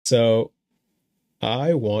So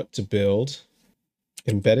I want to build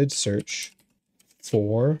embedded search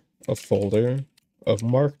for a folder of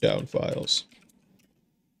markdown files.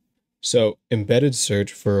 So embedded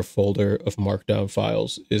search for a folder of markdown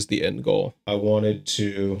files is the end goal. I want it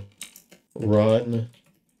to run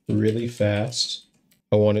really fast.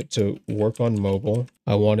 I want it to work on mobile.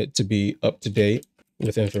 I want it to be up to date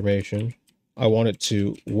with information. I want it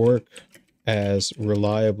to work as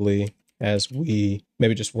reliably as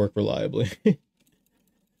maybe just work reliably.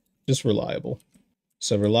 Just reliable.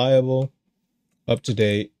 So reliable, up to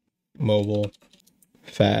date, mobile,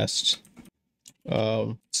 fast,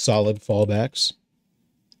 solid fallbacks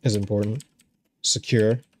is important.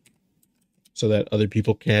 Secure, so that other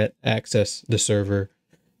people can't access the server,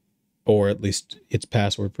 or at least it's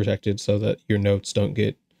password protected so that your notes don't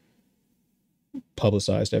get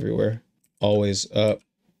publicized everywhere. Always up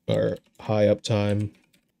or high uptime,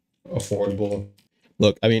 affordable.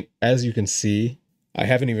 Look, I mean, as you can see, I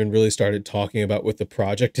haven't even really started talking about what the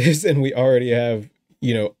project is, and we already have,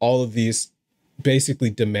 all of these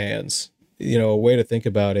basically demands. A way to think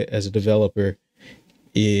about it as a developer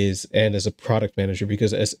is, and as a product manager,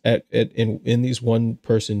 because in these one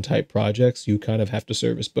person type projects, you kind of have to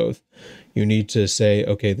service both. You need to say,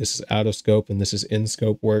 okay, this is out of scope and this is in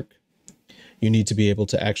scope work. You need to be able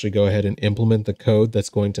to actually go ahead and implement the code that's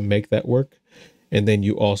going to make that work. And then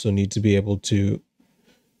you also need to be able to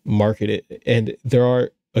market it. And there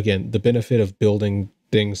are, again, the benefit of building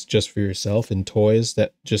things just for yourself and toys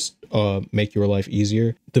that just make your life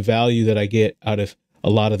easier. The value that I get out of a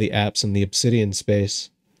lot of the apps in the Obsidian space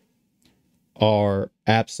are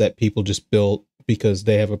apps that people just built because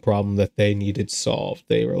they have a problem that they needed solved.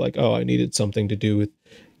 They were like, oh, I needed something to do with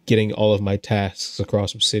getting all of my tasks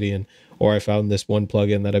across Obsidian. Or I found this one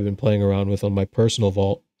plugin that I've been playing around with on my personal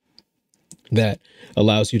vault that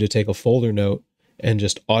allows you to take a folder note and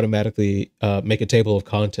just automatically make a table of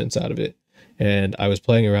contents out of it. And I was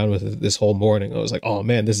playing around with it this whole morning. I was like, oh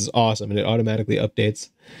man, this is awesome. And it automatically updates.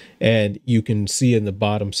 And you can see in the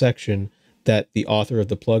bottom section that the author of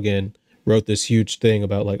the plugin wrote this huge thing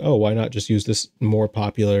about like, oh, why not just use this more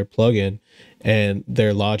popular plugin? And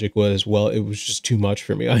their logic was, well, it was just too much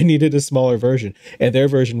for me. I needed a smaller version. And their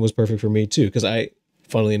version was perfect for me too, because I,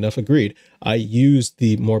 funnily enough, agreed. I used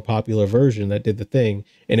the more popular version that did the thing,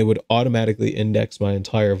 and it would automatically index my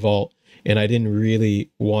entire vault. And I didn't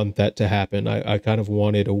really want that to happen. I kind of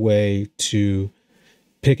wanted a way to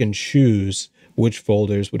pick and choose which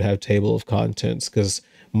folders would have table of contents, because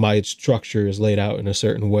my structure is laid out in a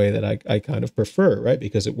certain way that I kind of prefer, right?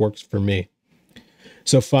 Because it works for me.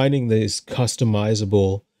 So finding these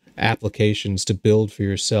customizable applications to build for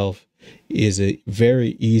yourself is a very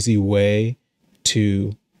easy way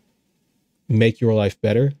to make your life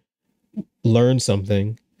better, learn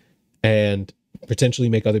something, and potentially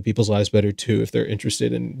make other people's lives better too if they're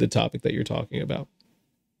interested in the topic that you're talking about.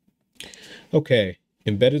 Okay,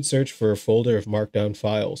 embedded search for a folder of markdown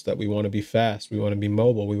files that we want to be fast, we want to be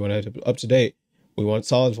mobile, we want to have up to date, we want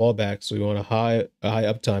solid fallbacks, we want a high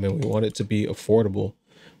uptime, and we want it to be affordable.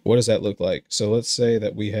 What does that look like? So let's say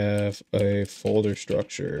that we have a folder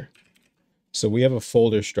structure. So we have a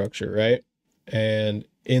folder structure, right? And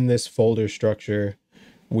in this folder structure,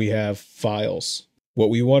 we have files. What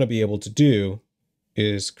we want to be able to do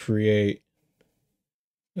is create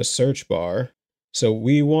a search bar. So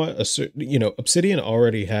we want Obsidian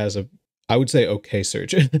already has a, I would say, okay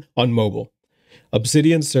search on mobile.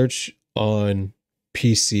 Obsidian search on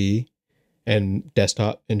PC and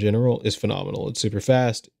desktop in general is phenomenal. It's super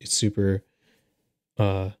fast. It's super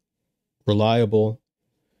reliable.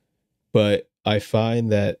 But I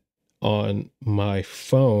find that on my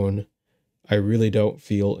phone, I really don't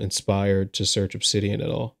feel inspired to search Obsidian at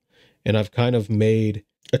all. And I've kind of made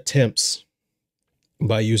attempts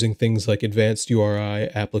by using things like advanced URI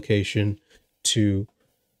application to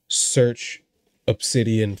search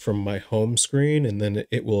Obsidian from my home screen, and then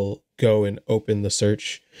it will go and open the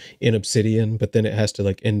search in Obsidian, but then it has to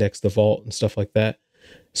like index the vault and stuff like that.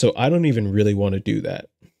 So I don't even really want to do that.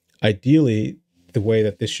 Ideally, the way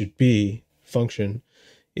that this should be function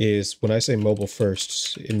is, when I say mobile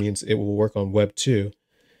first, it means it will work on web too.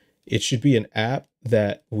 It should be an app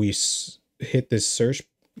that we hit this search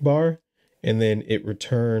bar and then it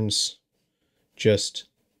returns just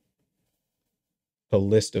a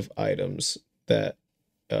list of items that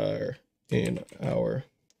are in our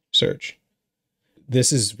search.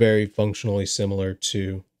 This is very functionally similar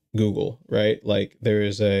to Google, right? Like there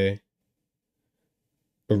is a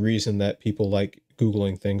reason that people like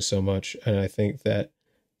Googling things so much. And I think that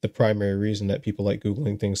the primary reason that people like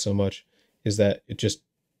Googling things so much is that it just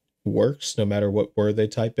works no matter what word they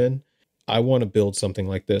type in. I want to build something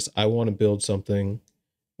like this. I want to build something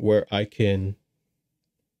where I can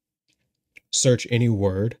search any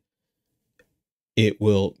word. It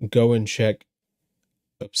will go and check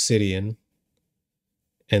Obsidian.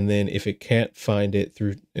 And then if it can't find it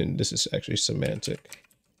through, and this is actually semantic.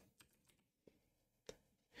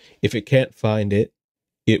 If it can't find it,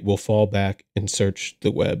 it will fall back and search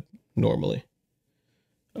the web normally.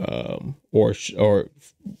 Or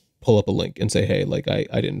pull up a link and say, hey, like I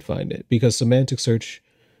didn't find it. Because semantic search,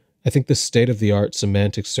 I think the state of the art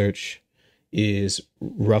semantic search is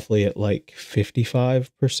roughly at like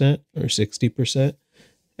 55% or 60%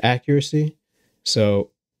 accuracy.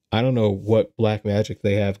 So I don't know what black magic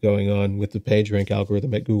they have going on with the PageRank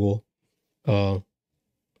algorithm at Google.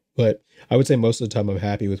 But I would say most of the time I'm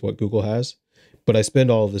happy with what Google has. But I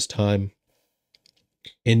spend all of this time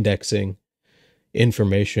indexing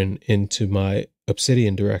information into my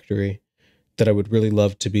Obsidian directory that I would really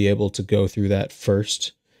love to be able to go through that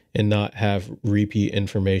first and not have repeat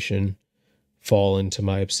information fall into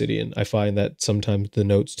my Obsidian. I find that sometimes the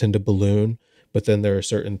notes tend to balloon, but then there are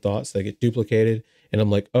certain thoughts that get duplicated, and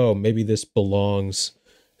I'm like, oh, maybe this belongs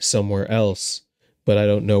somewhere else, but I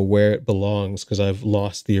don't know where it belongs because I've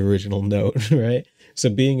lost the original note, right? So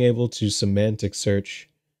being able to semantic search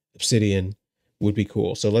Obsidian would be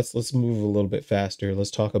cool. So let's move a little bit faster.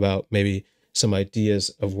 Let's talk about maybe some ideas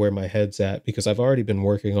of where my head's at, because I've already been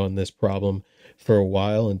working on this problem for a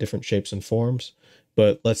while in different shapes and forms.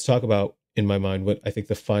 But let's talk about, in my mind, what I think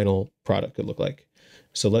the final product could look like.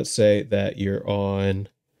 So let's say that you're on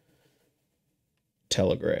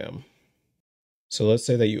Telegram. So let's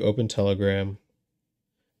say that you open Telegram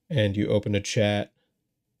and you open a chat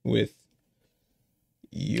with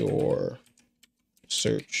your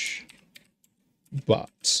search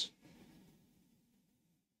bots.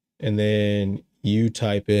 And then you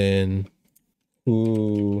type in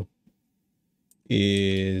who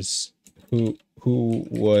was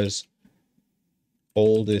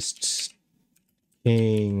oldest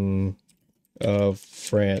king of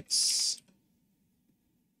France.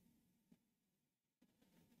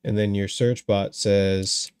 And then your search bot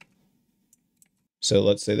says, so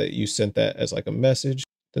let's say that you sent that as like a message,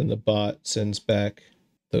 then the bot sends back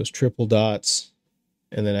those triple dots.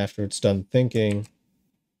 And then after it's done thinking,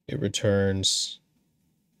 it returns,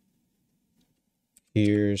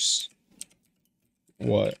 here's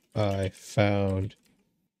what I found.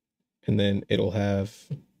 And then it'll have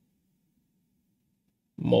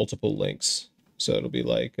multiple links. So it'll be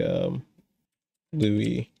like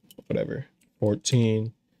Louis, whatever,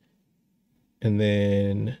 14. And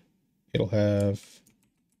then it'll have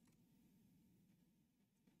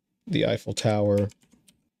the Eiffel Tower.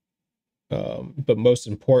 But most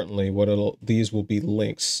importantly, these will be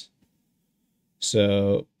links.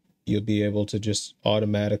 So you'll be able to just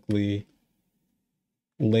automatically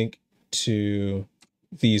link to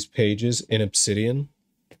these pages in Obsidian.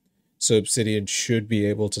 So Obsidian should be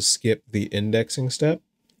able to skip the indexing step,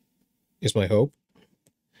 is my hope.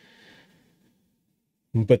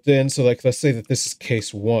 But then, so like, let's say that this is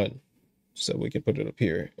case 1. So we can put it up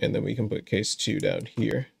here, and then we can put case 2 down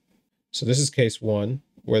here. So this is case 1,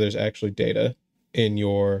 where there's actually data in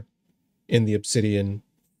the Obsidian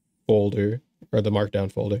folder, or the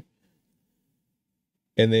markdown folder.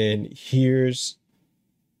 And then here's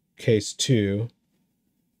case 2,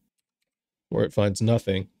 where it finds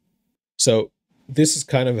nothing. So this is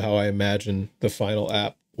kind of how I imagine the final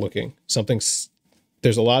app looking.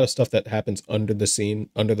 There's a lot of stuff that happens under the scene,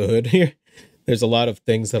 under the hood here. There's a lot of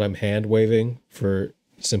things that I'm hand waving for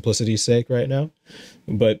simplicity's sake right now.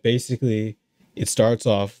 But basically, it starts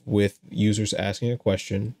off with users asking a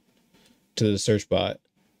question to the search bot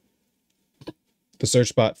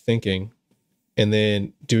thinking, and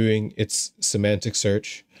then doing its semantic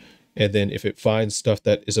search. And then if it finds stuff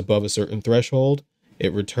that is above a certain threshold,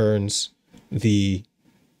 it returns the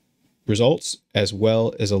results as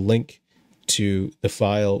well as a link to the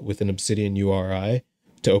file with an Obsidian URI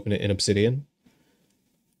to open it in Obsidian.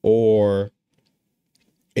 Or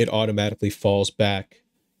it automatically falls back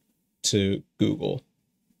to Google,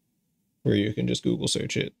 where you can just Google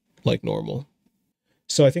search it like normal.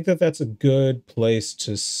 So I think that that's a good place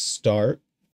to start.